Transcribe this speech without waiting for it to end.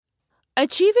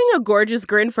Achieving a gorgeous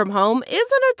grin from home isn't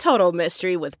a total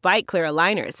mystery with Bite Clear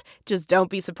aligners. Just don't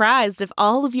be surprised if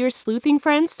all of your sleuthing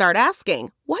friends start asking,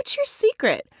 "What's your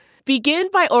secret?" Begin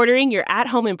by ordering your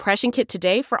at-home impression kit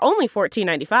today for only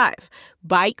 $14.95.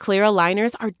 Bite Clear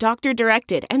aligners are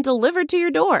doctor-directed and delivered to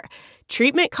your door.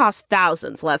 Treatment costs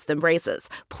thousands less than braces.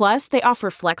 Plus, they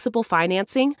offer flexible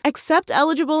financing, accept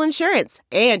eligible insurance,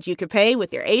 and you can pay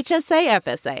with your HSA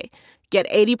FSA. Get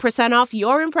 80% off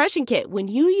your impression kit when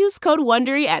you use code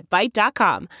WONDERY at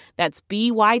Byte.com. That's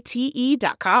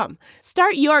BYTE.com.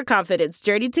 Start your confidence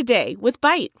journey today with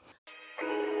Byte.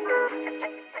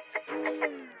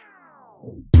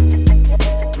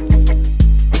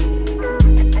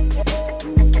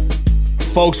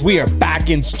 Folks, we are back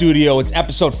in studio. It's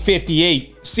episode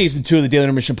 58, season 2 of the Daily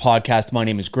Intermission podcast. My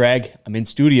name is Greg. I'm in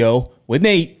studio with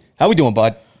Nate. How we doing,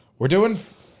 bud? We're doing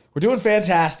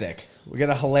fantastic. We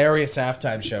got a hilarious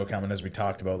halftime show coming, as we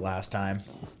talked about last time.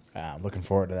 Looking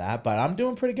forward to that, but I'm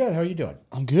doing pretty good. How are you doing?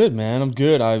 I'm good, man. I'm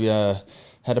good. I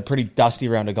had a pretty dusty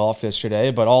round of golf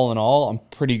yesterday, but all in all, I'm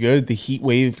pretty good. The heat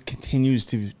wave continues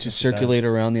to circulate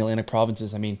around the Atlantic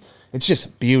provinces. I mean, it's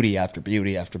just beauty after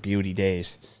beauty after beauty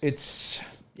days.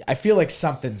 I feel like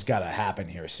something's got to happen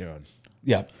here soon.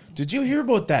 Yeah. Did you hear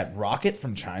about that rocket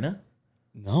from China?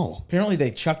 No. Apparently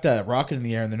they chucked a rocket in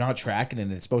the air and they're not tracking it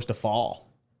and it's supposed to fall.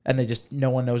 And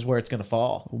no one knows where it's going to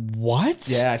fall. What?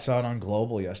 Yeah, I saw it on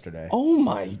Global yesterday. Oh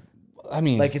my, I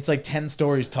mean. Like it's like 10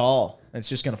 stories tall and it's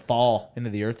just going to fall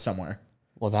into the earth somewhere.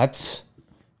 Well, that's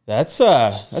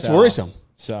worrisome.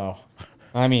 So,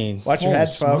 I mean, watch your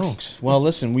heads, smokes. folks. Well,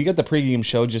 listen, we got the pregame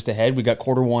show just ahead. We got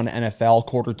quarter 1 NFL,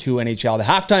 quarter 2 NHL. The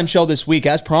halftime show this week,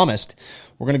 as promised,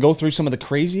 we're going to go through some of the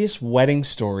craziest wedding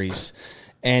stories.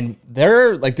 And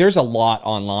there's a lot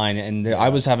online, and I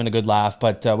was having a good laugh,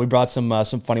 but we brought some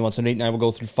funny ones. So Nate and I will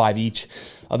go through 5 each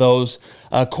of those.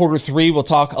 Quarter 3, we'll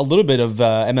talk a little bit of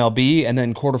MLB, and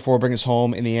then quarter 4, bring us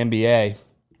home in the NBA.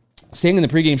 Staying in the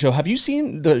pregame show, have you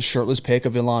seen the shirtless pic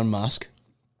of Elon Musk?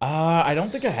 I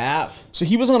don't think I have. So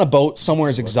he was on a boat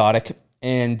somewhere exotic,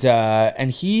 and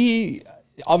he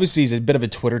obviously is a bit of a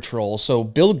Twitter troll. So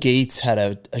Bill Gates had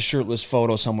a shirtless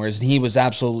photo somewhere, and he was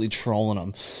absolutely trolling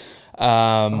him.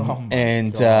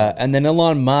 And then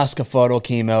Elon Musk, a photo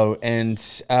came out, and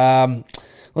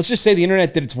let's just say the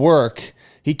internet did its work.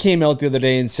 He came out the other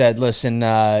day and said, listen,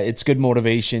 it's good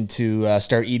motivation to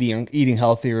start eating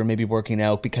healthier and maybe working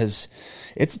out, because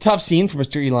it's a tough scene for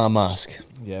Mr. Elon Musk.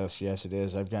 Yes, it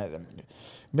is.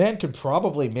 Man could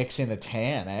probably mix in a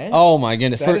tan, eh? Oh my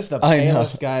goodness. That is the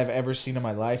palest guy I've ever seen in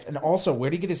my life. And also, where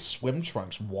did he get his swim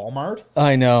trunks? Walmart?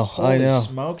 I know. Holy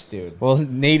smokes, dude. Well,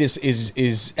 Nate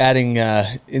is adding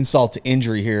insult to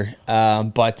injury here.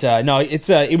 But no, it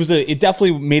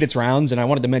definitely made its rounds, and I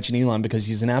wanted to mention Elon because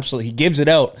he gives it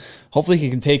out. Hopefully he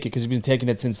can take it, because he's been taking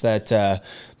it since that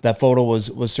photo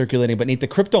was circulating. But Nate, the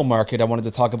crypto market, I wanted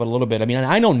to talk about a little bit. I mean,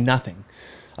 I know nothing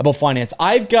about finance.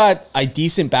 I've got a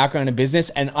decent background in business,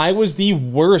 and I was the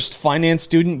worst finance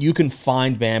student you can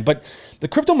find, man. But the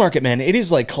crypto market, man, it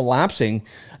is like collapsing,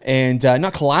 and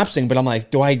not collapsing, but I'm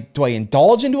like, do I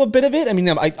indulge into a bit of it? I mean,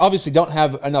 I obviously don't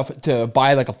have enough to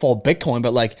buy like a full Bitcoin,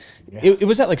 but like it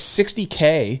was at like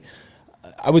 60K,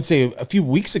 I would say a few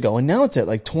weeks ago, and now it's at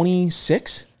like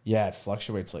 26. Yeah, it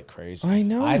fluctuates like crazy. I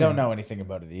know. I don't know anything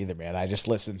about it either, man. I just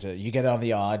listen to, you get on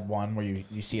the odd one where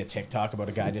you see a TikTok about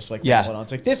a guy just like, on.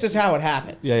 It's like, this is how it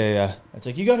happens. Yeah. It's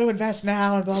like, you got to invest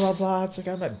now and blah, blah, blah. It's like,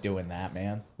 I'm not doing that,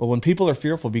 man. Well, when people are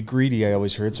fearful, be greedy, I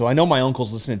always heard. So I know my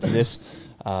uncle's listening to this,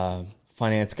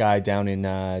 finance guy down in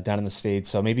the States.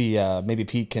 So maybe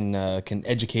Pete can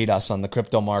educate us on the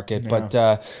crypto market. Yeah.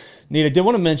 But Nate, I did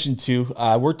want to mention too,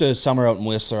 I worked a summer out in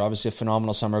Whistler, obviously a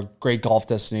phenomenal summer, great golf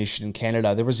destination in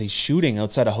Canada. There was a shooting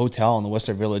outside a hotel in the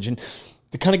Whistler Village. And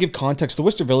to kind of give context, the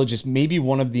Whistler Village is maybe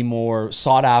one of the more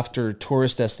sought after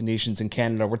tourist destinations in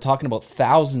Canada. We're talking about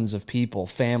thousands of people,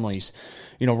 families,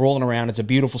 rolling around. It's a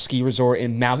beautiful ski resort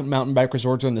and mountain bike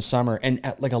resort during the summer. And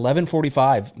at like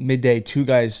 11:45 midday, 2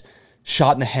 guys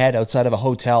shot in the head outside of a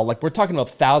hotel. Like, we're talking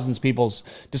about thousands of people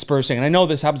dispersing. And I know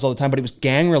this happens all the time, but it was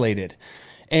gang related.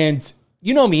 And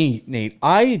you know me, Nate,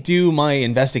 I do my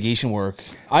investigation work.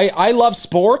 I love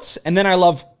sports, and then I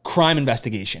love crime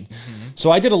investigation. Mm-hmm.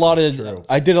 So I did a lot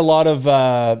of,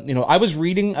 I was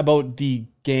reading about the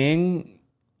gang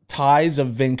ties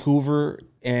of Vancouver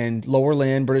and Lower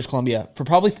Land, British Columbia for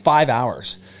probably 5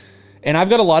 hours. And I've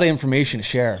got a lot of information to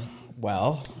share.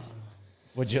 Well,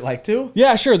 would you like to?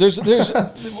 Yeah, sure. There's.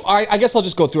 I guess I'll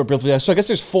just go through it briefly. So I guess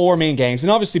there's 4 main gangs, and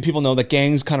obviously people know that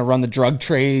gangs kind of run the drug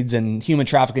trades and human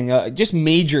trafficking, just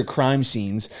major crime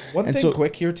scenes. One thing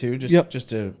quick here too, just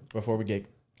to before we get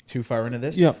too far into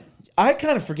this. Yep. I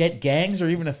kind of forget gangs are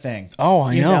even a thing. Oh,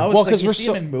 I know. It's Well, like 'cause you we're see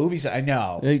so- them in movies. I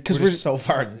know. Because we're so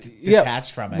far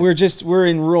detached from it. We're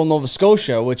in rural Nova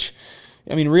Scotia, which,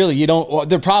 I mean, really, you don't. Well,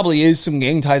 there probably is some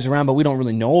gang ties around, but we don't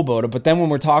really know about it. But then when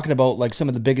we're talking about like some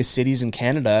of the biggest cities in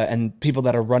Canada and people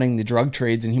that are running the drug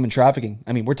trades and human trafficking,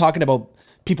 I mean, we're talking about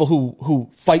people who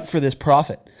fight for this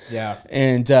profit. Yeah.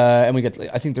 And we get,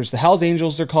 I think there's the Hells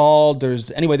Angels, they're called.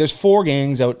 There's 4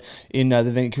 gangs out in the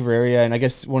Vancouver area, and I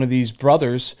guess one of these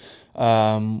brothers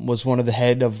was one of the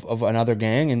head of another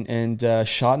gang and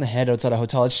shot in the head outside a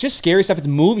hotel. It's just scary stuff. It's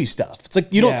movie stuff. It's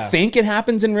like you don't think it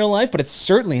happens in real life, but it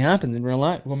certainly happens in real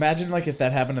life. Well, imagine like if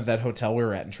that happened at that hotel we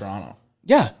were at in Toronto.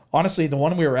 Yeah. Honestly, the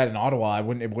one we were at in Ottawa, I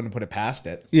wouldn't put it past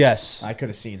it. Yes. I could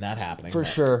have seen that happening. For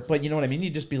sure. But you know what I mean?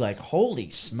 You'd just be like,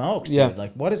 holy smokes, dude. Yeah.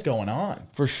 Like, what is going on?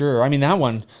 For sure. I mean, that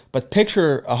one. But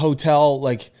picture a hotel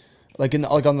like on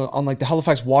the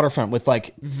Halifax waterfront with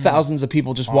like thousands of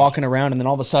people just walking around, and then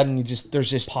all of a sudden there's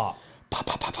just Pop.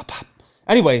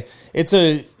 Anyway, it's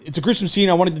a gruesome scene.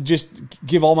 I wanted to just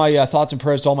give all my thoughts and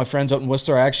prayers to all my friends out in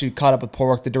Whistler. I actually caught up with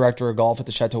Pork, the director of golf at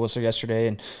the Chateau Whistler yesterday,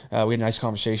 and we had a nice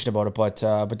conversation about it. But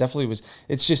definitely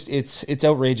it's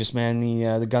outrageous, man.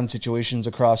 The gun situations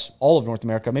across all of North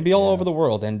America, maybe all over the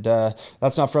world, and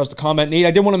that's not for us to comment. Nate,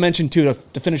 I did want to mention too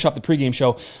to finish off the pregame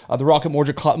show, the Rocket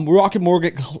Mortgage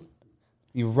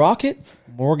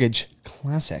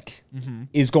Classic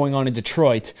is going on in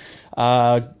Detroit.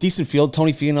 Decent field.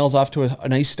 Tony Finau's off to a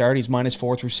nice start. He's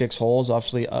 -4 through 6 holes,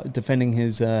 obviously defending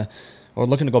his, or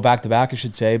looking to go back-to-back, I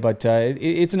should say. But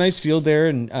it's a nice field there,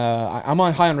 and I'm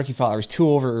high on Ricky Fowler. He's 2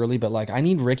 over early, but like I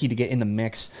need Ricky to get in the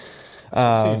mix.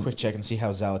 Let's take a quick check and see how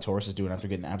Zalatoris is doing after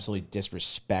getting absolutely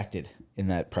disrespected in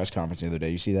that press conference the other day.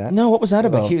 You see that? No, what was that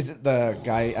about? The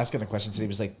guy asking the question said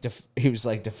he was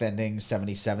like defending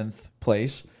 77th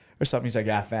place or something. He's like,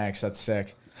 "Ah, thanks, that's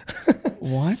sick."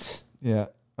 What? Yeah,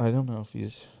 I don't know if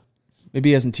he's. Maybe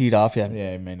he hasn't teed off yet.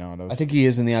 Yeah, he may not have. I think he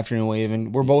is in the afternoon wave,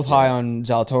 and we're both high on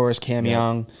Zalatoris, Cam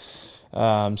Young.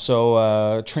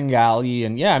 Tringali,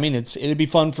 and I mean it'd be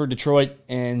fun for Detroit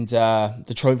and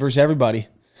Detroit versus everybody.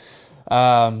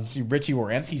 See, Richie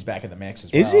Wierenski's back in the mix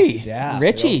as well. Is he? Yeah,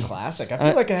 Richie. Classic. I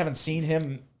feel like I haven't seen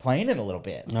him playing in a little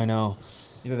bit. I know.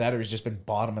 Either that or he's just been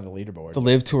bottom of the leaderboard. The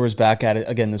Live Tour is back at it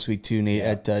again this week too,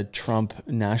 Nate, at Trump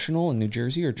National in New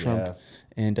Jersey, or Trump,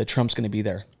 and Trump's going to be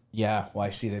there. Yeah, well, I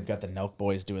see they've got the Nelk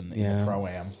boys doing the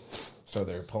Pro-Am, so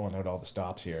they're pulling out all the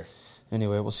stops here.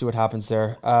 Anyway, we'll see what happens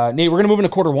there. Nate, we're going to move into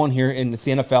quarter 1 here, and it's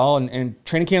the NFL, and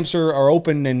training camps are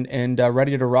open and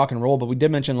ready to rock and roll. But we did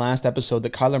mention last episode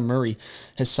that Kyler Murray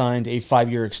has signed a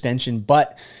 5-year extension,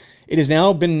 but it has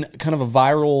now been kind of a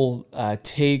viral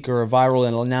take or a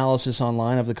viral analysis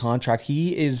online of the contract.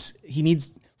 He needs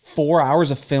 4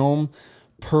 hours of film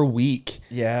per week.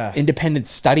 Yeah. Independent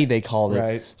study, they called it.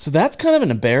 Right. So that's kind of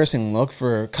an embarrassing look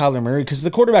for Kyler Murray, because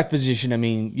the quarterback position, I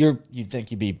mean, you'd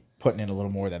think you'd be putting in a little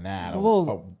more than that.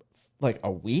 Well, like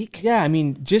a week? Yeah, I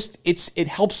mean, it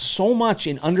helps so much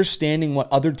in understanding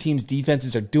what other teams'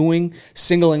 defenses are doing,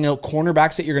 singling out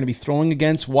cornerbacks that you're going to be throwing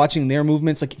against, watching their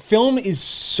movements. Like, film is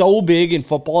so big in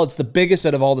football. It's the biggest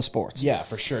out of all the sports. Yeah,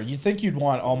 for sure. You'd think you'd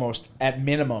want almost, at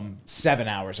minimum, 7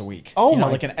 hours a week. Oh,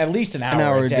 at least an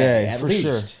hour a day. For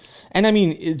sure. And I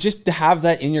mean, just to have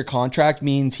that in your contract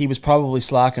means he was probably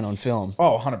slacking on film.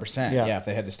 Oh, 100%. Yeah. Yeah, if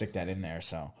they had to stick that in there,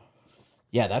 so...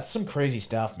 Yeah, that's some crazy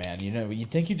stuff, man. You know,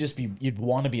 you'd think you'd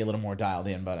want to be a little more dialed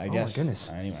in, but I guess. My goodness.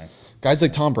 Anyway, guys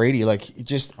like Tom Brady, like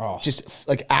just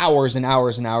like hours and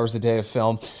hours and hours a day of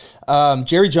film.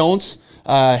 Jerry Jones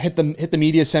hit the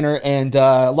media center, and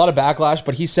a lot of backlash,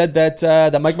 but he said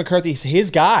that Mike McCarthy is his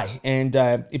guy, and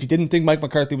if he didn't think Mike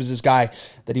McCarthy was his guy,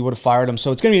 that he would have fired him.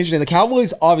 So it's going to be interesting. The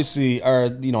Cowboys obviously are,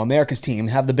 America's team,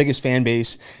 have the biggest fan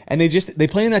base, and they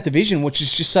play in that division, which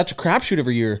is just such a crapshoot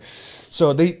every year.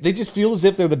 So they just feel as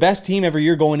if they're the best team every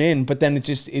year going in, but then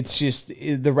it's just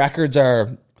the records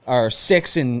are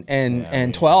 6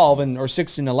 and 12 or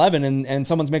 6 and 11, and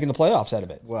someone's making the playoffs out of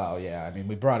it. Well, yeah, I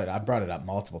mean, I brought it up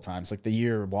multiple times. Like the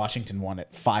year Washington won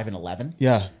at 5 and 11.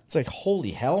 Yeah, it's like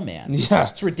holy hell, man. Yeah,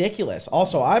 it's ridiculous.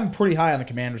 Also, I'm pretty high on the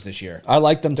Commanders this year. I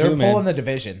like them too, man. They're pulling the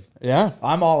division. Yeah,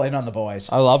 I'm all in on the boys.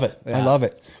 I love it. Yeah. I love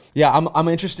it. Yeah, I'm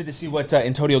interested to see what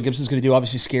Antonio Gibson's going to do.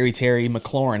 Obviously, Scary Terry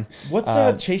McLaurin.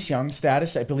 What's Chase Young's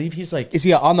status? I believe he's like... Is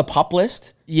he on the PUP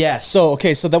list? Yes. So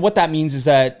what that means is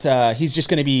that he's just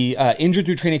going to be injured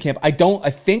through training camp. I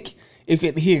think if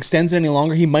he extends it any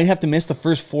longer, he might have to miss the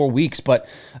first 4 weeks. But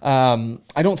I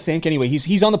don't think, anyway.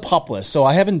 He's on the PUP list, so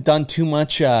I haven't done too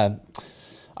much... I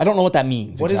don't know what that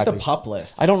means. What exactly. is the PUP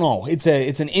list? I don't know. It's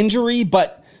an injury,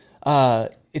 but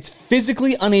it's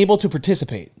physically unable to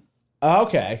participate.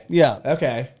 Okay. Yeah.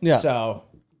 Okay. Yeah. So,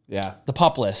 Yeah. The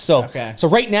PUP list. So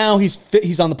right now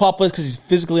he's on the PUP list because he's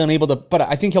physically unable to. But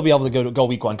I think he'll be able to go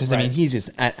week one because I mean he's just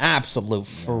an absolute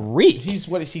freak. He's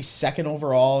what is he second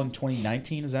overall in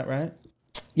 2019? Is that right?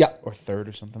 Yeah. Or third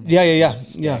or something?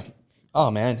 Yeah. Oh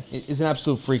man, it's an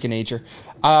absolute freak of nature.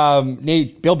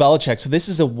 Nate, Bill Belichick. So this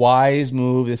is a wise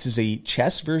move. This is a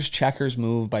chess versus checkers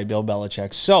move by Bill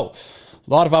Belichick. So a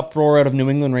lot of uproar out of New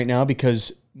England right now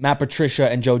because Matt Patricia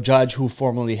and Joe Judge, who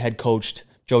formerly head coached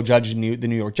Joe Judge, the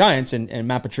New York Giants, and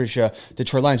Matt Patricia,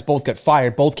 Detroit Lions, both got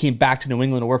fired. Both came back to New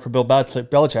England to work for Bill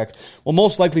Belichick. Will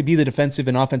most likely be the defensive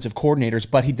and offensive coordinators,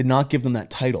 but he did not give them that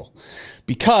title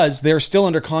because they're still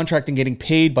under contract and getting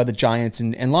paid by the Giants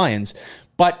and Lions.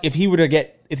 But if they were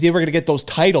going to get those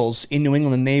titles in New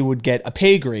England, they would get a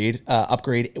pay grade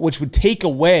upgrade, which would take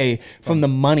away from the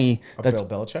money that's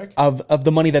Bill Belichick of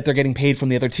the money that they're getting paid from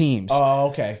the other teams. Oh,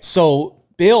 okay. So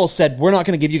Bill said, we're not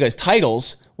going to give you guys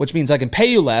titles, which means I can pay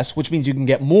you less, which means you can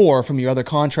get more from your other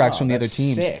contracts from the other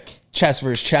teams. Sick. Chess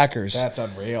versus checkers. That's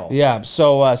unreal. Yeah.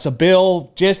 So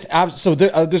Bill there's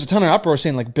a ton of uproar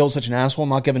saying like Bill's such an asshole,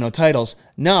 not giving no titles.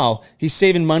 No, he's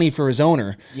saving money for his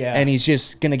owner. Yeah. And he's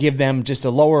just going to give them just a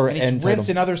lower end title.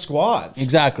 Rinsing other squads.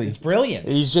 Exactly. It's brilliant.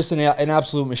 He's just an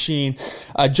absolute machine.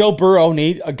 Joe Burrow,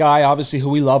 Nate, a guy obviously who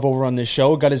we love over on this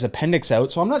show, got his appendix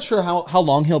out. So I'm not sure how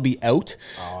long he'll be out.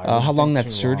 How long that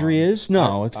surgery is.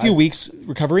 No, it's a few weeks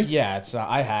recovery. Yeah, it's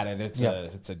I had it.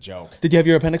 It's a joke. Did you have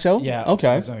your appendix out? Yeah. Okay.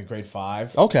 I was in grade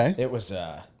 5. Okay. It was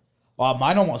well,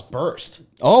 mine almost burst.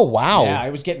 Oh, wow. Yeah,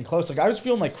 I was getting close. Like I was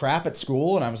feeling like crap at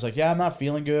school, and I was like, "Yeah, I'm not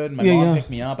feeling good." My mom picked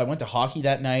me up. I went to hockey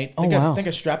that night. I think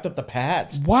I strapped up the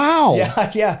pads. Wow.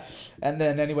 Yeah. And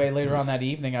then anyway, later on that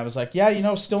evening, I was like,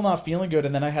 "Yeah, still not feeling good."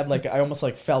 And then I had I almost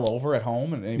fell over at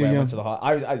home, and anyway, I went to the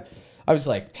hospital. I was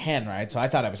like 10, right? So I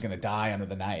thought I was gonna die under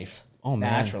the knife. Oh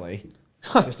man. Naturally.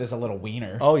 Just as a little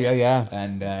wiener. Oh, yeah.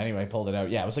 And anyway, I pulled it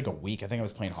out. Yeah, it was like a week. I think I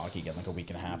was playing hockey again, like a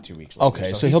week and a half, 2 weeks later.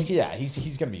 Okay, so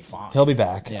he's going to be fine. He'll be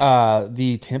back. Yeah.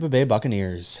 The Tampa Bay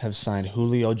Buccaneers have signed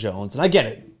Julio Jones. And I get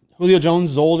it. Julio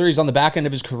Jones is older. He's on the back end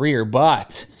of his career.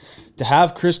 But to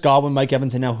have Chris Godwin, Mike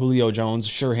Evans, and now Julio Jones,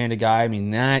 sure-handed guy, I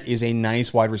mean, that is a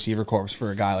nice wide receiver corps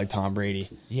for a guy like Tom Brady.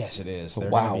 Yes, it is.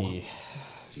 Wow.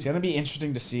 It's going to be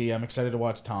interesting to see. I'm excited to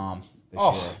watch Tom this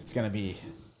year. It's going to be...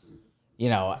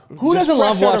 who doesn't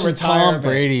love watching Tom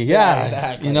Brady? Yeah,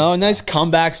 exactly. A nice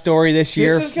comeback story this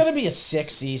year. This is going to be a sick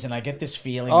season. I get this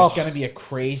feeling. It's going to be a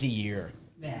crazy year.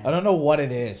 Man. I don't know what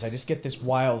it is. I just get this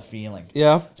wild feeling.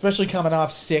 Yeah. Especially coming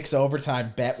off 6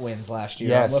 overtime bet wins last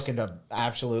year. Yes. I'm looking to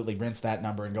absolutely rinse that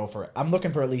number and go for it. I'm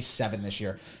looking for at least 7 this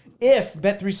year. If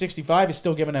Bet365 is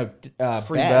still giving out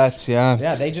free bets, yeah.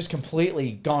 Yeah, they just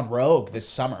completely gone rogue this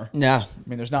summer. Yeah. I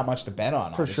mean, there's not much to bet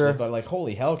on, for sure. But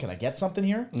holy hell, can I get something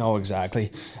here? No, exactly.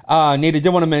 Nate, I did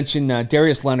want to mention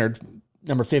Darius Leonard,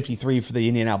 number 53 for the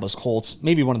Indianapolis Colts,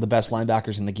 maybe one of the best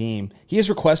linebackers in the game. He has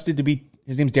requested to be,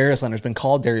 his name's Darius Leonard, has been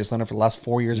called Darius Leonard for the last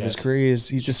 4 years of his career.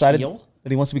 He's decided that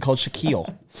he wants to be called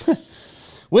Shaquille,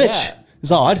 which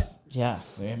is odd. Yeah,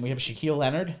 and we have Shaquille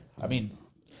Leonard. I mean...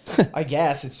 I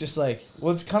guess it's just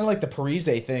it's kind of like the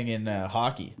Parise thing in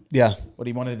hockey. Yeah. What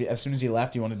he wanted to be, as soon as he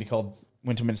left, he wanted to be called,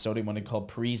 went to Minnesota, he wanted to be called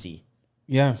Parise.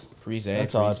 Yeah. Parise.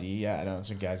 That's Parise. odd. Yeah, I know. That's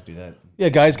what guys do that. Yeah,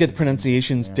 guys get the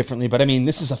pronunciations differently, but I mean,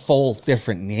 this is a full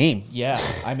different name. Yeah.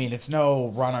 I mean, it's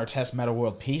no Ron Artest Meta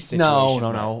World Peace situation.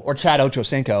 No. Or Chad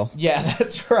Ochocinco. Yeah,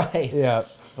 that's right. Yeah.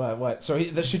 But what? So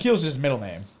the Shaquille's his middle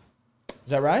name. Is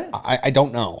that right? I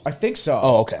don't know. I think so.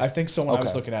 Oh, okay. I think so when I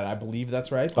was looking at it. I believe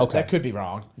that's right, but that could be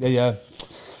wrong. Yeah.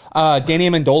 Danny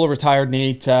Amendola retired,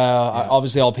 Nate.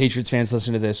 Obviously, all Patriots fans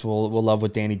listening to this will love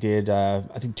what Danny did. I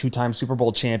think 2-time Super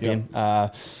Bowl champion.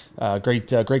 Yep. Great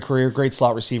career, great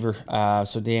slot receiver.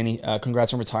 So Danny,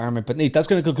 congrats on retirement. But Nate, that's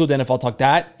going to conclude the NFL Talk.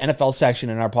 That NFL section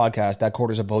in our podcast, that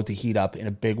quarter's about to heat up in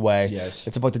a big way. Yes.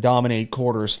 It's about to dominate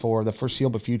quarters for the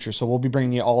foreseeable future. So we'll be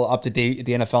bringing you all up to date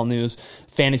the NFL news,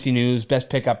 fantasy news, best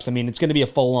pickups. I mean, it's going to be a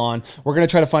full on. We're going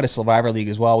to try to find a Survivor League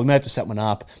as well. We might have to set one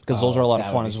up because those are a lot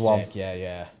of fun as well. Sick.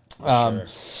 Yeah. Sure.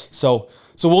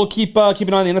 So we'll keep an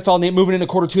eye on the NFL. Nate, moving into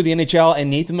quarter 2 of the NHL, and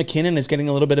Nathan McKinnon is getting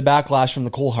a little bit of backlash from the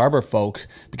Cole Harbour folks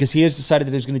because he has decided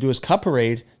that he's going to do his Cup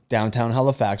Parade downtown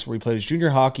Halifax, where he played his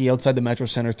junior hockey outside the Metro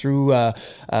Center through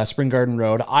Spring Garden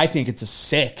Road. I think it's a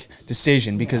sick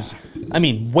decision because, I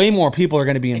mean, way more people are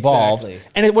going to be involved.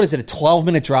 Exactly. And what is it, a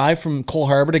 12-minute drive from Cole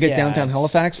Harbour to get downtown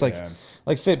Halifax?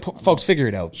 Like, folks, figure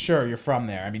it out. Sure, you're from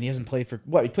there. I mean, he hasn't played for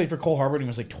what? He played for Cole Harbour when he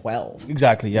was like 12.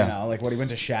 Exactly. Yeah. You know, like what he went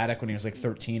to Shattuck when he was like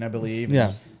 13, I believe.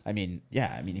 Yeah. I mean,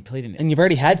 he played in. And you've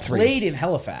already had 3. Played in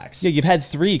Halifax. Yeah, you've had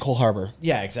 3 Cole Harbour.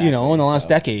 Yeah, exactly. You know, in the last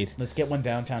decade. Let's get one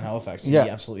downtown Halifax. It'd be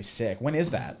absolutely sick. When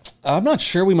is that? I'm not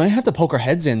sure. We might have to poke our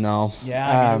heads in, though. Yeah,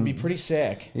 I mean, it would be pretty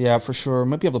sick. Yeah, for sure.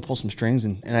 Might be able to pull some strings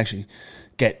and actually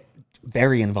get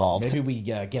very involved. Maybe we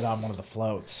get on one of the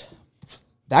floats.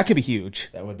 That could be huge.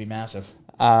 That would be massive.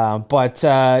 But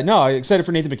no, excited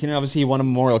for Nathan McKinnon. Obviously, he won a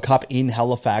Memorial Cup in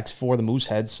Halifax for the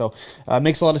Mooseheads, so it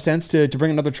makes a lot of sense to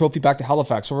bring another trophy back to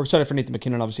Halifax. So we're excited for Nathan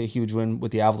McKinnon. Obviously, a huge win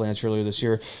with the Avalanche earlier this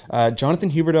year.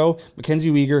 Jonathan Huberdeau,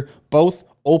 Mackenzie Weegar, both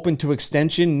open to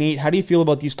extension. Nate, how do you feel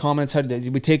about these comments? Are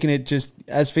we taking it just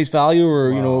as face value,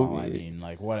 or I mean,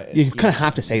 like what? You kind of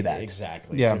have to say that.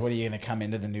 Exactly. Yeah. It's like, what are you going to come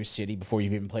into the new city before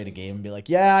you've even played a game and be like,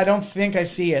 yeah, I don't think I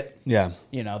see it. Yeah.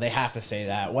 You know, they have to say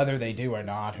that. Whether they do or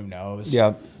not, who knows?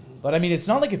 Yeah. But I mean, it's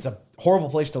not like it's a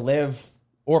horrible place to live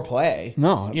or play.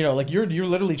 No. You know, like you're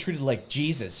literally treated like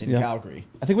Jesus in Calgary.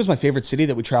 I think it was my favorite city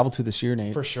that we traveled to this year,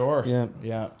 Nate. For sure. Yeah.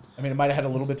 Yeah. I mean, it might have had a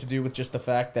little bit to do with just the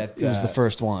fact that it was the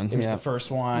first one. It was the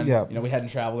first one. Yeah. You know, we hadn't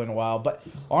traveled in a while. But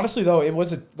honestly, though, it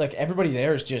was like everybody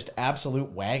there is just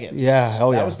absolute wagons. Yeah.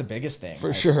 Hell yeah. That was the biggest thing.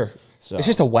 For sure. So. It's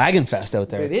just a wagon fest out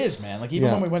there. It is, man. Like,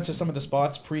 even when we went to some of the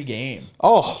spots pre-game.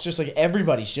 Oh. It's just like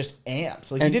everybody's just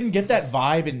amped. Like, you didn't get that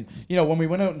vibe. And, you know, when we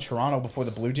went out in Toronto before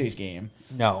the Blue Jays game.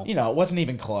 No. You know, it wasn't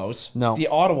even close. No. The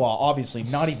Ottawa, obviously,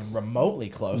 not even remotely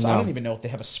close. No. I don't even know if they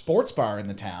have a sports bar in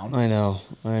the town. I know.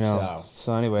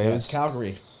 So anyway, it was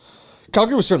Calgary.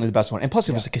 Calgary was certainly the best one. And plus,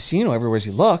 it was a casino everywhere as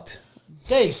you looked.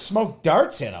 They smoked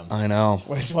darts in them. I know.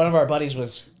 Which one of our buddies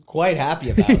was quite happy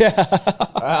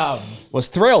about. Was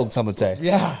thrilled, some would say.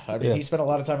 Yeah. I mean, he spent a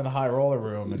lot of time in the high roller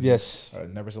room. And, yes.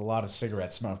 And there was a lot of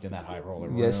cigarettes smoked in that high roller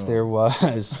room. Yes, there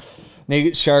was.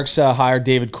 Sharks hired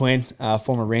David Quinn,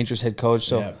 former Rangers head coach.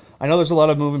 So I know there's a lot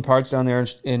of moving parts down there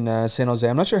in San Jose.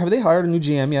 I'm not sure. Have they hired a new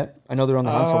GM yet? I know they're on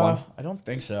the hunt for one. I don't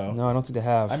think so. No, I don't think they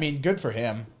have. I mean, good for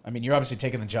him. I mean, you're obviously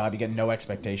taking the job. You get no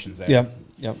expectations there. Yeah.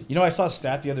 Yep. You know, I saw a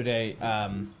stat the other day.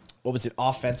 What was it?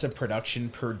 Offensive production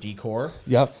per decor.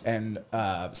 Yep. And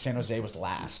San Jose was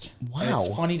last. Wow. And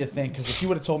it's funny to think, because if you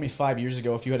would have told me 5 years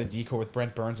ago, if you had a decor with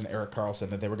Brent Burns and Erik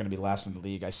Karlsson, that they were going to be last in the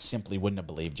league, I simply wouldn't have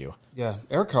believed you. Yeah.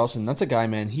 Erik Karlsson, that's a guy,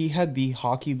 man. He had the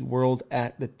hockey world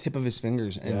at the tip of his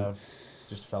fingers. And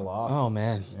just fell off. Oh,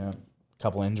 man. Yeah.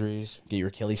 Couple injuries. Get your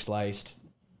Achilles sliced.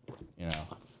 You know.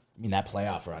 I mean, that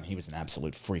playoff run, he was an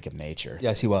absolute freak of nature.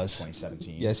 Yes, he was.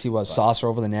 2017. Yes, he was. Saucer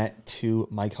over the net to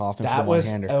Mike Hoffman for the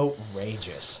one-hander. That was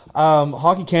outrageous.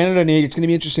 Hockey Canada, Nate, it's going to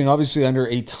be interesting. Obviously, under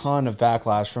a ton of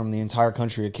backlash from the entire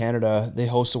country of Canada. They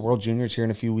host the World Juniors here in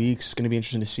a few weeks. It's going to be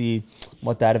interesting to see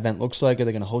what that event looks like. Are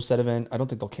they going to host that event? I don't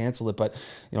think they'll cancel it, but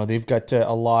you know they've got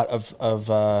a lot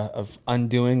of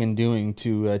undoing and doing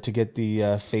to get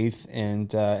the faith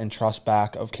and trust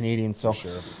back of Canadians. So, for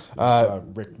sure. I saw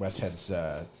Rick Westhead's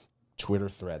Twitter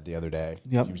thread the other day.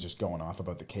 Yep. He was just going off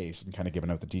about the case and kind of giving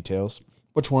out the details.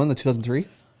 Which one? The 2003?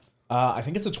 I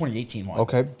think it's the 2018 one.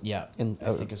 Okay. Yeah. In,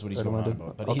 I think is what he's going London. on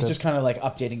about. But he's just kind of like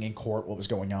updating in court what was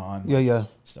going on. Yeah.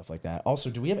 Stuff like that. Also,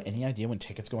 do we have any idea when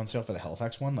tickets go on sale for the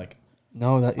Halifax one? Like,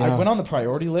 no, I went on the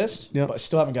priority list, but I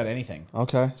still haven't got anything.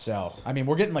 Okay. So, I mean,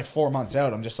 we're getting like 4 months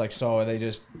out. I'm just like, so are they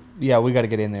just... Yeah, we got to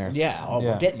get in there. Yeah,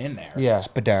 we're getting in there. Yeah,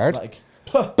 Bedard. Like,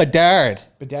 Bedard.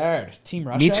 Team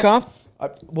Russia. Michkov?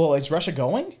 Well, is Russia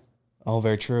going? Oh,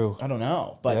 very true. I don't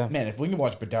know. But, man, if we can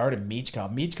watch Bedard and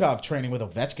Michkov training with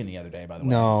Ovechkin the other day, by the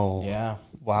way. No. Yeah.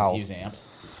 Wow. He was amped.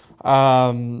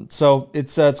 So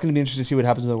it's going to be interesting to see what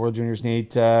happens in the World Juniors,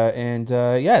 Nate.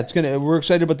 We're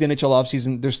excited about the NHL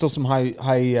offseason. There's still some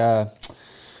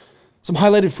some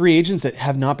highlighted free agents that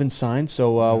have not been signed,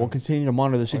 so we'll continue to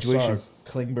monitor the situation.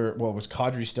 Klingberg, was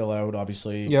Kadri still out,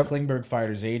 obviously? Yep. Klingberg fired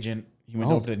his agent. He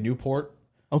went over to Newport.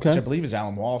 Okay. Which I believe is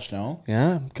Alan Walsh, no?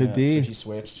 Yeah, could be. So he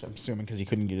switched, I'm assuming, because he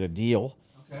couldn't get a deal.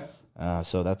 Okay.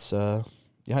 So that's, I'd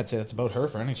say that's about her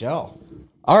for NHL.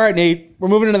 All right, Nate, we're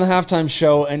moving into the halftime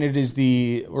show, and we're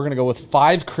going to go with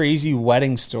 5 crazy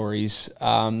wedding stories.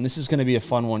 This is going to be a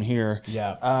fun one here.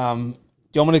 Yeah. Do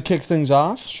you want me to kick things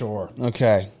off? Sure.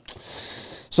 Okay.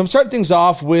 So I'm starting things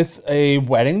off with a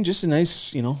wedding, just a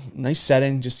nice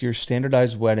setting, just your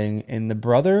standardized wedding, and the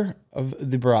brother of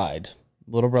the bride,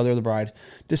 little brother of the bride,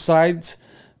 decides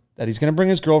that he's going to bring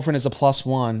his girlfriend as a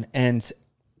 +1 and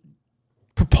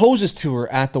proposes to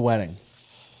her at the wedding.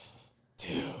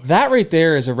 Dude. That right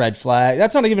there is a red flag.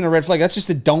 That's not even a red flag. That's just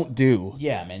a don't do.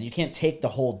 Yeah, man. You can't take the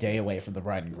whole day away from the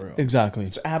bride and groom. Exactly.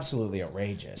 It's absolutely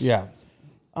outrageous. Yeah.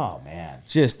 Oh man,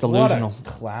 Just delusional. What a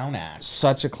clown act.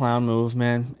 Such a clown move,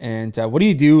 man. And what do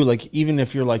you do? Like, even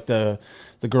if you're like the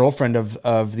girlfriend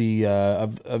of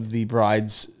the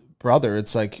bride's brother,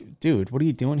 it's like, dude, what are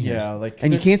you doing here? Yeah, like,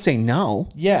 and you can't say no.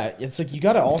 Yeah, it's like you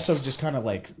got to also just kind of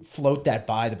like float that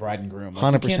by the bride and groom.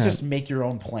 Like, 100%. You can't just make your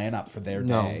own plan up for their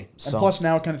day. And plus,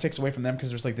 now it kind of takes away from them because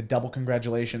there's like the double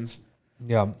congratulations.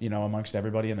 Yeah, amongst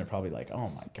everybody, and they're probably like, "Oh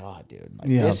my god, dude, like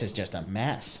this is just a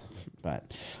mess."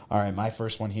 But all right, my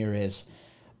first one here is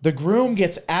the groom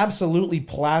gets absolutely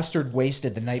plastered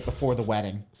wasted the night before the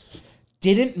wedding.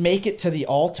 Didn't make it to the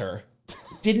altar.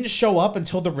 Didn't show up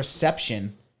until the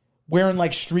reception, wearing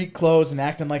like street clothes and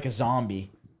acting like a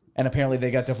zombie. And apparently they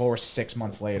got divorced 6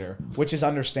 months later, which is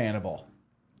understandable.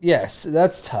 Yes,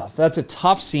 that's tough. That's a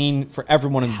tough scene for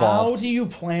everyone involved. How do you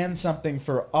plan something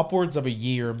for upwards of a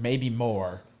year, maybe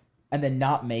more, and then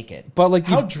not make it? But like,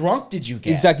 how drunk did you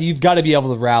get? Exactly. You've got to be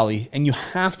able to rally, and you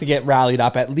have to get rallied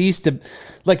up at least to,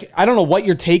 like, I don't know what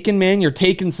you're taking, man. You're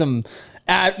taking some,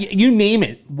 you name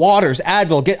it, waters,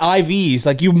 Advil, get IVs.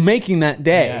 Like, you're making that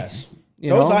day. Yes.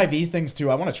 Those know? IV things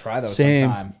too. I want to try those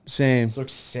sometime. Same. Those look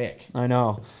sick. I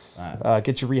know.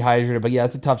 Get you rehydrated. But yeah,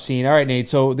 it's a tough scene. All right, Nate.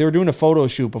 So they were doing a photo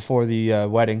shoot before the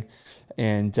wedding,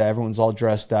 and everyone's all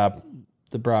dressed up.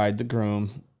 The bride, the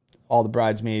groom, all the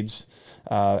bridesmaids.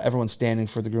 Everyone's standing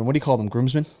for the groom. What do you call them?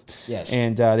 Groomsmen? Yes.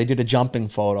 And they did a jumping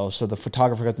photo. So the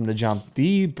photographer got them to jump.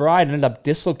 The bride ended up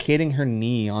dislocating her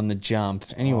knee on the jump.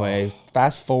 Anyway,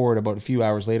 fast forward about a few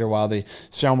hours later while the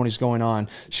ceremony's going on.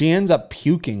 She ends up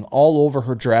puking all over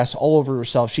her dress, all over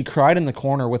herself. She cried in the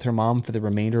corner with her mom for the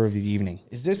remainder of the evening.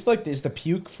 Is this like, is the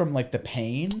puke from like the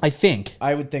pain? I think.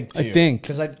 I would think too. I think.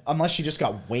 Because unless she just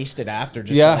got wasted after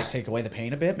just to like take away the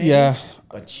pain a bit, maybe. Yeah.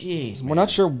 But jeez, We're not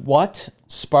sure what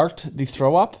sparked the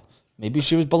throw up. Maybe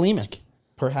she was bulimic.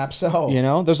 Perhaps so.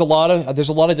 There's a lot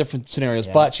of different scenarios,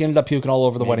 but she ended up puking all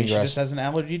over the wedding dress. She just has an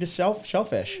allergy to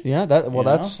shellfish. Yeah,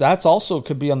 that's also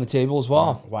could be on the table as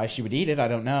well. Why she would eat it, I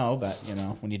don't know, but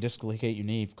when you dislocate your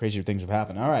knee, crazier things have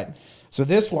happened. All right. So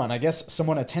this one, I guess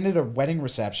someone attended a wedding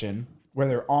reception where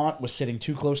their aunt was sitting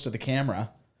too close to the camera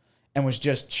and was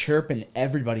just chirping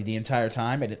everybody the entire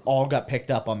time, and it all got picked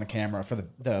up on the camera for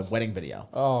the wedding video.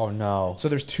 Oh, no. So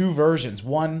there's two versions.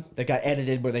 One that got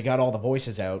edited where they got all the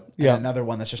voices out, and another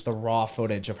one that's just the raw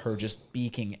footage of her just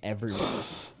beaking everywhere.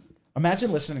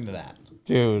 Imagine listening to that.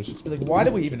 Dude. It's like, why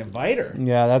did we even invite her?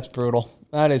 Yeah, that's brutal.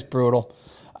 That is brutal.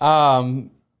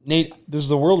 Nate, there's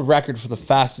the world record for the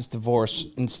fastest divorce,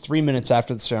 and it's 3 minutes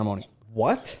after the ceremony.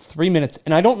 What? 3 minutes.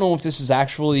 And I don't know if this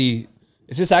actually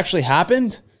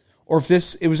happened, or if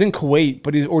it was in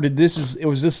Kuwait,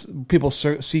 was this people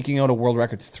seeking out a world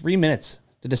record. 3 minutes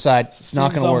to decide it's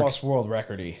not going to work. Almost world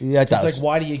recordy. Yeah, it does. It's like,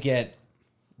 why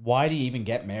do you even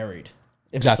get married?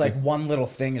 If exactly. It's like one little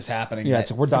thing is happening. Yeah,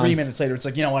 we're done. 3 minutes later, it's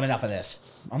like, you know what, enough of this.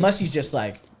 Unless he's just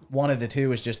like, one of the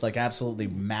two is just like absolutely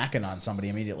macking on somebody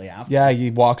immediately after. Yeah,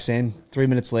 he walks in 3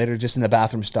 minutes later, just in the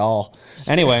bathroom stall.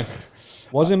 Anyway,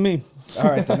 wasn't me. All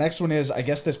right, the next one is, I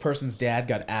guess this person's dad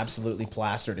got absolutely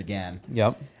plastered again.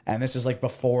 Yep. And this is like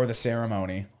before the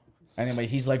ceremony. Anyway,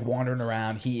 he's like wandering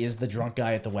around. He is the drunk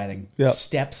guy at the wedding. Yep.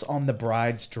 Steps on the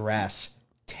bride's dress,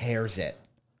 tears it,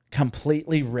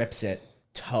 completely rips it,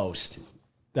 toast.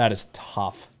 That is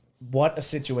tough. What a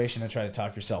situation to try to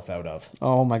talk yourself out of.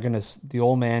 Oh my goodness. The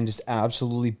old man just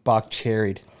absolutely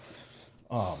buck-cherried.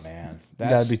 Oh man.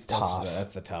 That'd be tough.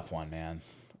 That's the tough one, man.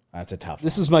 That's a tough one.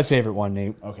 This is my favorite one,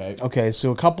 Nate. Okay,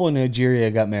 so a couple in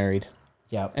Nigeria got married.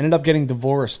 Yep. Ended up getting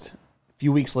divorced a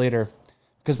few weeks later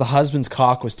because the husband's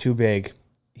cock was too big.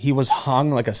 He was hung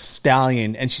like a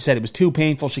stallion, and she said it was too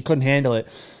painful. She couldn't handle it.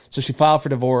 So she filed for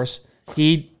divorce.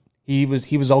 He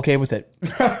was okay with it.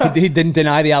 He didn't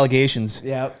deny the allegations.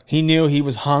 Yep. He knew he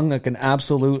was hung like an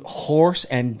absolute horse,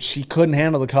 and she couldn't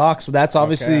handle the cock. So that's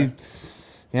obviously,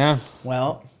 yeah.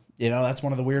 Well, that's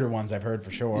one of the weirder ones I've heard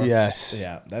for sure. Yes.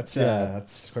 Yeah,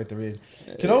 that's quite the reason.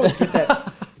 Could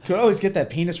always get that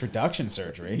penis reduction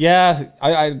surgery. Yeah,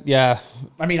 yeah.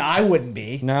 I mean, I wouldn't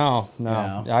be. No.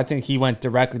 I think he went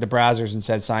directly to Brazzers and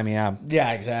said, "Sign me up."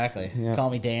 Yeah, exactly. Yeah. Call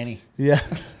me Danny. Yeah.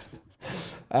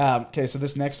 Okay, so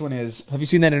this next one is... Have you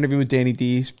seen that interview with Danny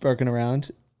D sparking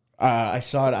around? I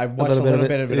saw it. I watched a little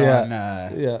bit of it on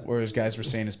yeah. where his guys were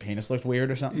saying his penis looked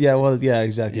weird or something. Yeah, well, yeah,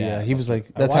 exactly. Yeah, he was like,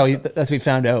 that's how he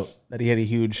found out that he had a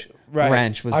huge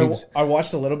wrench. I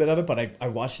watched a little bit of it, but I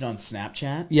watched it on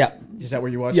Snapchat. Yeah. Is that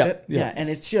where you watched it? Yeah, and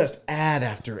it's just ad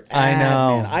after ad. I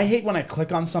know. Man. I hate when I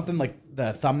click on something like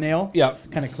the thumbnail. Yeah.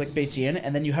 Kind of clickbaits you in,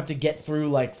 and then you have to get through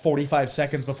like 45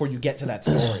 seconds before you get to that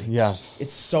story. Yeah.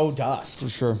 It's so dust. For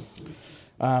sure.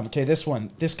 Okay, this one.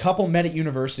 This couple met at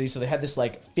university, so they had this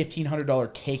like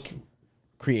 $1,500 cake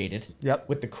created. Yep.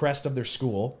 With the crest of their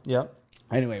school. Yep.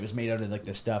 Anyway, it was made out of like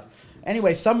this stuff.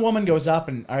 Anyway, some woman goes up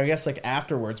and I guess like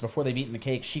afterwards, before they've eaten the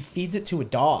cake, she feeds it to a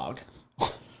dog.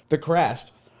 The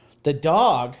crest. The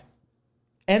dog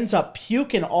ends up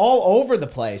puking all over the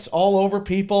place, all over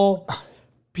people,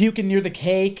 puking near the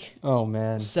cake. Oh,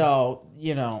 man. So,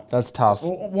 That's tough.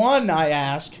 One, I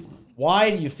ask,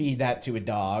 why do you feed that to a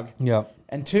dog? Yep.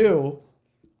 And two,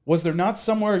 was there not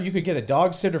somewhere you could get a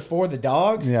dog sitter for the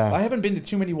dog? Yeah. I haven't been to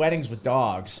too many weddings with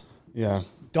dogs. Yeah.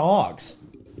 Dogs.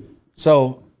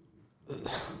 So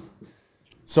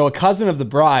a cousin of the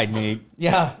bride, Nate,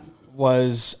 Yeah.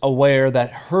 was aware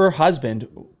that her husband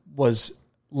was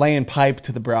laying pipe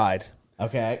to the bride.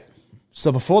 Okay.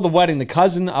 So before the wedding, the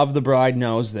cousin of the bride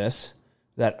knows this,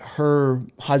 that her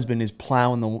husband is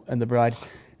plowing the bride.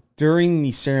 During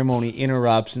the ceremony,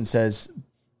 interrupts and says,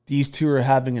 these two are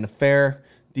having an affair.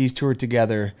 These two are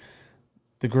together.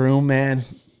 The groom, man,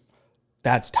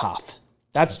 that's tough.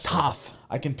 That's tough.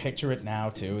 I can picture it now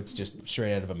too. It's just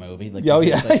straight out of a movie. Like, Oh,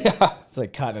 yeah. It's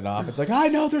like cutting it off. It's like, I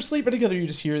know they're sleeping together. You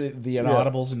just hear the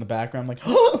inaudibles in the background, like,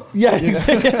 Yeah,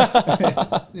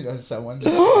 exactly. someone.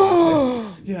 Just,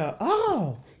 yeah.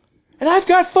 Oh. And I've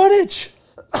got footage.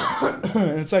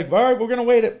 And it's like, all right, we're gonna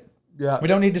wait it. Yeah. We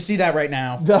don't need to see that right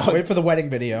now. No. Wait for the wedding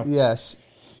video. Yes.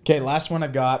 Okay, last one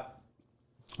I've got.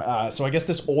 So I guess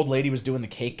this old lady was doing the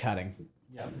cake cutting.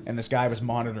 Yeah. And this guy was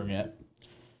monitoring it.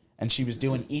 And she was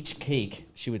doing each cake.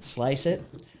 She would slice it,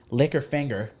 lick her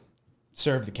finger,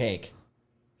 serve the cake.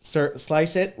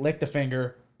 Slice it, lick the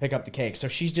finger, pick up the cake. So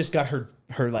she's just got her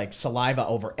like saliva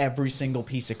over every single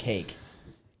piece of cake.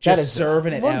 Just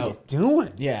serving it out. What out. are you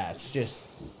doing? Yeah, it's just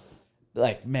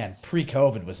like, man,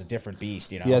 pre-COVID was a different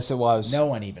beast, Yes, it was. No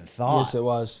one even thought. Yes, it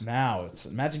was. Now,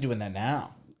 imagine doing that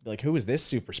now. Like, who is this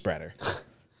super spreader?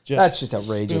 That's just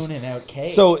outrageous. Spooning out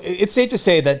cake. So it's safe to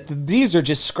say that these are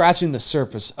just scratching the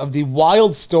surface of the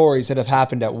wild stories that have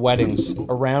happened at weddings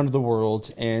around the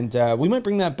world. And we might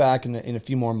bring that back in a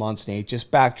few more months, Nate.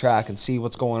 Just backtrack and see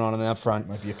what's going on that front.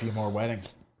 Might be a few more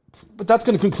weddings. But that's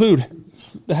going to conclude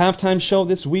the halftime show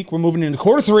this week. We're moving into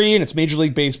quarter 3, and it's Major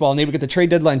League Baseball. Maybe we get the trade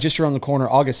deadline just around the corner,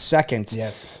 August 2nd. Yeah.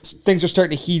 Things are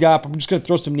starting to heat up. I'm just going to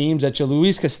throw some names at you.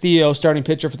 Luis Castillo, starting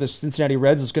pitcher for the Cincinnati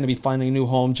Reds, is going to be finding a new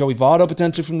home. Joey Votto,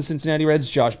 potentially from the Cincinnati Reds.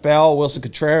 Josh Bell, Wilson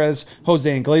Contreras,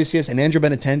 Jose Iglesias, and Andrew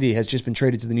Benintendi has just been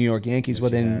traded to the New York Yankees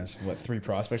within... 3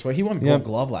 prospects? Well, he won Gold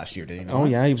Glove last year, didn't he? Oh,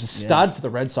 yeah. He was a stud for the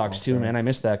Red Sox, too, man. I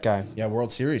missed that guy. Yeah,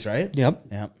 World Series, right? Yep.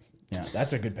 Yeah,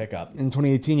 that's a good pickup. In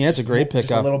 2018, yeah, it's a great pickup.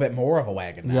 Just a little bit more of a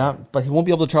wagon now. Yeah, but he won't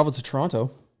be able to travel to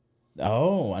Toronto.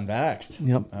 Oh, unvaxxed.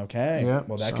 Yep. Okay. Yep,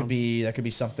 Well, that could be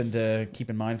something to keep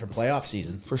in mind for playoff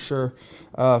season. For sure.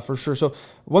 So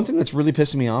one thing that's really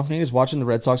pissing me off, Nate, is watching the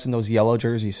Red Sox in those yellow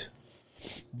jerseys.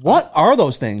 What are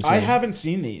those things, man? I haven't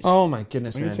seen these. Oh, my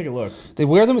goodness, man. Let me take a look. They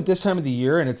wear them at this time of the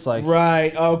year, and it's like...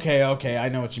 Right. Okay. I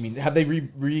know what you mean. Have they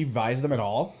revised them at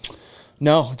all?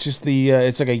 No, it's just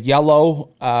it's like a yellow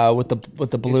with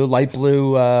the blue, light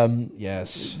blue.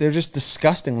 Yes. They're just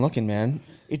disgusting looking, man.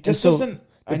 It just doesn't...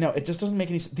 I know, it just doesn't make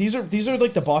any sense. These are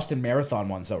like the Boston Marathon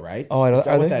ones, though, right? Oh, is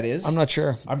that what they? that is? I'm not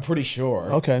sure. I'm pretty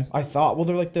sure. Okay. I thought, well,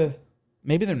 they're like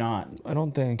maybe they're not. I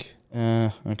don't think.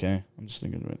 Okay. I'm just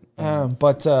thinking of it.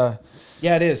 But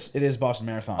yeah, it is. It is Boston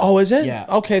Marathon. oh, is it? Yeah.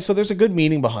 Okay, so there's a good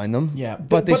meaning behind them. Yeah,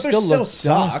 but they still look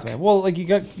suck. dust, man. Well, like you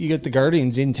got the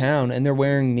Guardians in town, and they're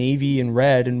wearing navy and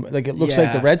red, and like it looks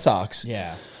like the Red Sox.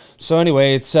 Yeah. So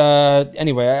anyway, it's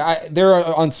they're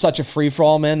on such a free for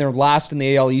all, man. They're last in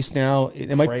the AL East now.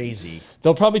 Crazy.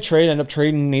 They'll probably end up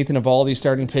trading Nathan Eovaldi,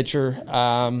 starting pitcher,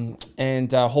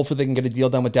 and hopefully they can get a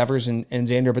deal done with Devers and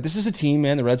Xander. But this is a team,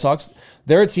 man. The Red Sox,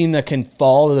 they're a team that can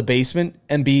fall to the basement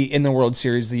and be in the World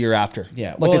Series the year after.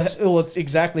 Yeah, like it's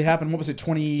exactly happened. What was it,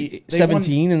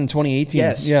 2017 and 2018?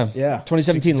 Yes, yeah.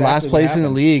 2017, exactly last place in the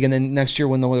league, and then next year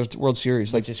win the World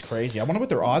Series. Which is crazy. I wonder what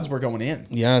their odds were going in.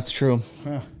 Yeah, it's true.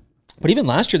 Huh. But even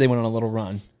last year they went on a little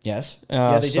run. Yes.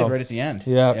 They did right at the end.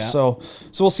 Yeah. So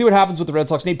we'll see what happens with the Red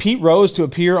Sox. Nate, Pete Rose to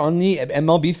appear on the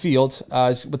MLB field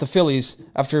with the Phillies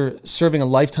after serving a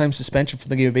lifetime suspension from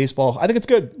the game of baseball. I think it's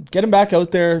good. Get him back out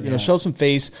there, show some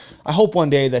face. I hope one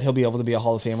day that he'll be able to be a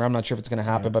Hall of Famer. I'm not sure if it's going to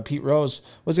happen, but Pete Rose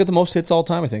was got the most hits all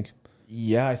time, I think.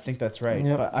 Yeah, I think that's right.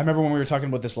 Yep. But I remember when we were talking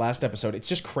about this last episode, it's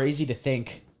just crazy to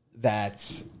think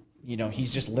that,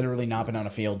 he's just literally not been on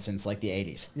a field since like the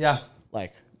 80s. Yeah.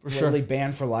 Like, For literally sure.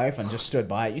 banned for life and just stood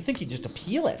by it. You think you'd just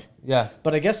appeal it. Yeah.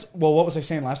 But I guess, what was I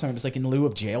saying last time? It was like in lieu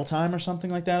of jail time or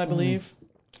something like that, I believe.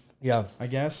 Yeah. I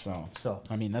guess so.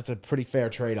 I mean, that's a pretty fair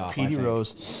trade-off. Petey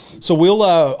Rose. So we'll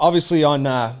obviously on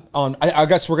I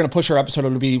guess we're going to push our episode.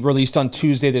 It'll be released on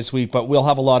Tuesday this week, but we'll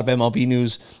have a lot of MLB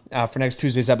news for next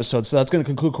Tuesday's episode. So that's going to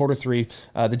conclude quarter 3.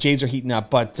 The Jays are heating up,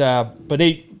 but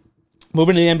Nate,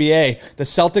 moving to the NBA, the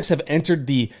Celtics have entered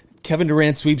the Kevin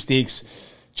Durant sweepstakes.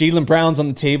 Jaylen Brown's on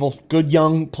the table. Good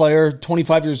young player,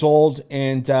 25 years old,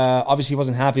 and obviously he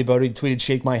wasn't happy about it. He tweeted,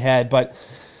 "Shake my head." But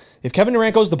if Kevin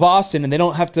Durant goes to Boston and they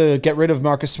don't have to get rid of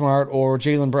Marcus Smart or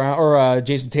Jaylen Brown or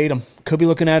Jason Tatum, could be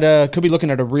looking at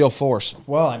a real force.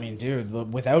 Well, I mean,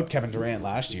 dude, without Kevin Durant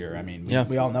last year, I mean,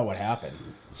 we all know what happened.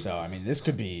 So, I mean, this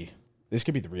could be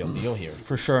the real deal here.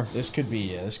 For sure. This could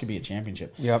be a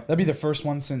championship. Yep. That'd be the first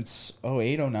one since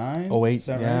 08, 09. 08, Is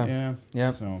that yeah. right?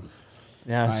 Yeah.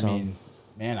 Yeah. So, I mean,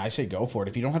 man, I say go for it.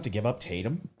 If you don't have to give up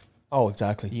Tatum, oh,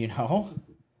 exactly. you know?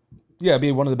 Yeah, it'd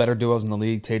be one of the better duos in the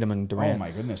league, Tatum and Durant. Oh,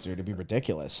 my goodness, dude. It'd be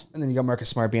ridiculous. And then you got Marcus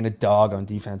Smart being a dog on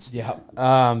defense. Yeah.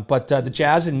 But the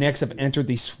Jazz and Knicks have entered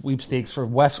the sweepstakes for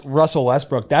Russell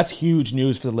Westbrook. That's huge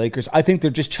news for the Lakers. I think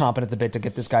they're just chomping at the bit to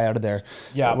get this guy out of there.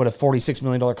 Yeah. With a $46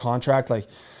 million contract. Like,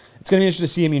 it's going to be interesting to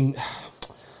see.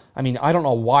 I mean, I don't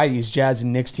know why these Jazz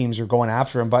and Knicks teams are going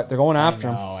after him, but they're going after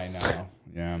him. I know.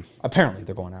 Yeah. Apparently,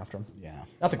 they're going after him. Yeah.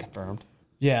 Nothing confirmed.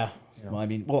 Yeah. Well, I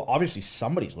mean, obviously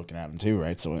somebody's looking at him too,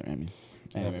 right? So, I mean,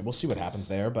 anyway, we'll see what happens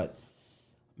there. But,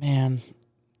 man,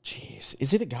 jeez.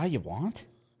 Is it a guy you want?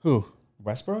 Who?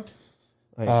 Westbrook?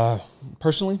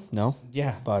 Personally, no.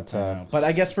 Yeah. But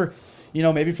I guess for,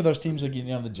 maybe for those teams like,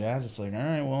 the Jazz, it's like, all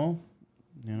right, well,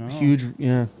 huge,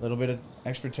 yeah. A little bit of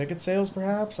extra ticket sales,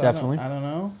 perhaps? Definitely. I don't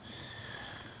know.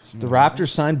 The Raptors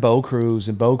signed Bo Cruz,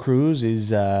 and Bo Cruz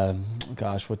is,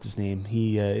 what's his name?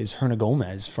 He is Hernan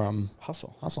Gomez from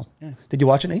Hustle. Yeah. Did you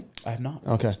watch it, Nate? I have not.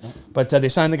 Okay. No. But they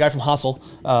signed the guy from Hustle.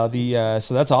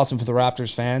 So that's awesome for the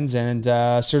Raptors fans. And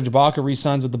Serge Ibaka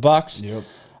re-signs with the Bucks. Yep.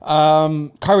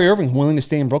 Kyrie Irving willing to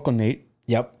stay in Brooklyn, Nate.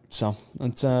 Yep. So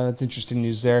that's interesting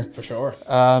news there. For sure.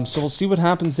 So we'll see what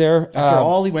happens there. After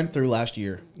all he went through last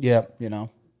year. Yeah.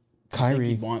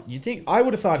 Kyrie. I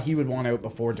would have thought he would want out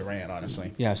before Durant,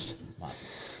 honestly. Yes.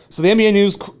 So the NBA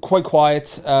news quite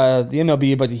quiet. The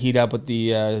MLB about to heat up with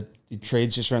the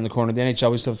trades just around the corner. The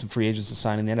NHL we still have some free agents to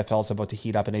sign, and the NFL is about to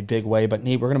heat up in a big way. But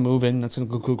Nate, we're going to move in. That's going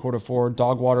to conclude quarter 4.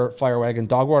 Dogwater, Fire Wagon.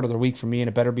 Dogwater of the week for me, and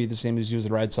it better be the same as you as the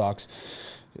Red Sox.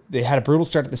 They had a brutal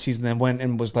start to the season, then went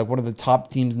and was like one of the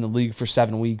top teams in the league for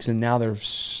 7 weeks, and now they're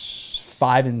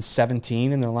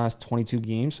 5-17 in their last 22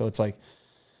 games. So it's like,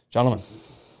 gentlemen,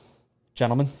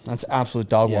 that's absolute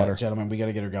dog water. Gentlemen, we got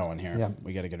to get her going here. Yeah.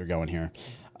 We got to get her going here.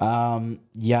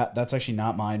 That's actually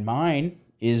not mine. Mine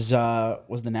was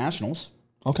the Nationals.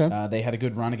 Okay. They had a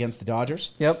good run against the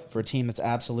Dodgers. Yep. For a team that's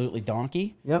absolutely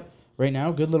donkey. Yep. Right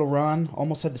now, good little run.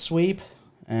 Almost had the sweep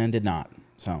and did not.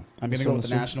 So I'm going to go with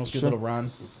the Nationals. Good little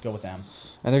run. Go with them.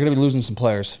 And they're going to be losing some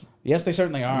players. Yes, they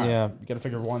certainly are. Yeah. You got to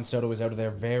figure Juan Soto is out of there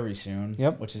very soon.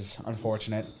 Yep. Which is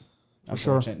unfortunate.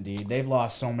 Unfortunate indeed. They've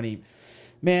lost so many.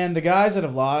 Man, the guys that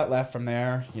have left from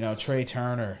there, Trey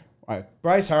Turner,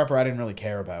 Bryce Harper, I didn't really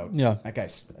care about. Yeah. That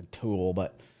guy's a tool,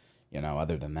 but,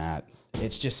 other than that, it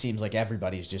just seems like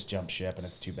everybody's just jumped ship, and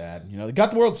it's too bad. They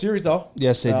got the World Series, though.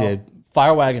 Yes, they did.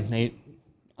 Fire Wagon, Nate.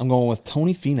 I'm going with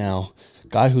Tony Finau,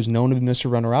 guy who's known to be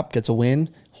Mr. Runner-Up, gets a win.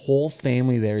 Whole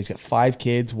family there. He's got 5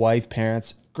 kids, wife,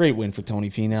 parents. Great win for Tony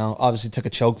Finau. Obviously took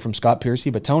a choke from Scott Piercy,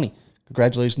 but Tony,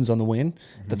 congratulations on the win.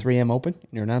 The 3M Open.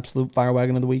 You're an absolute Fire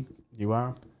Wagon of the week. You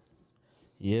are.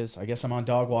 He is. I guess I'm on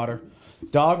Dogwater.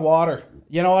 Dogwater.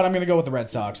 You know what? I'm going to go with the Red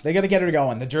Sox. They got to get her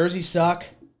going. The jerseys suck,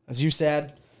 as you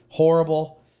said.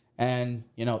 Horrible. And,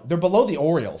 they're below the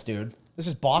Orioles, dude. This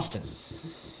is Boston.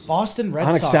 Boston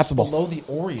Red Sox below the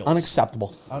Orioles.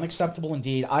 Unacceptable. Unacceptable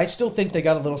indeed. I still think they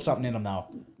got a little something in them, though.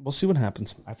 We'll see what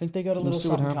happens. I think they got a little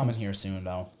something coming here soon,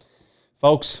 though.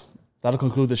 Folks, that'll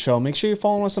conclude the show. Make sure you're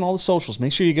following us on all the socials.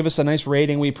 Make sure you give us a nice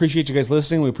rating. We appreciate you guys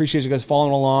listening. We appreciate you guys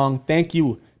following along. Thank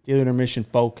you, Daily Intermission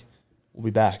folk. We'll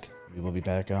be back. We will be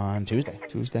back on Tuesday.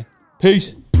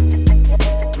 Peace.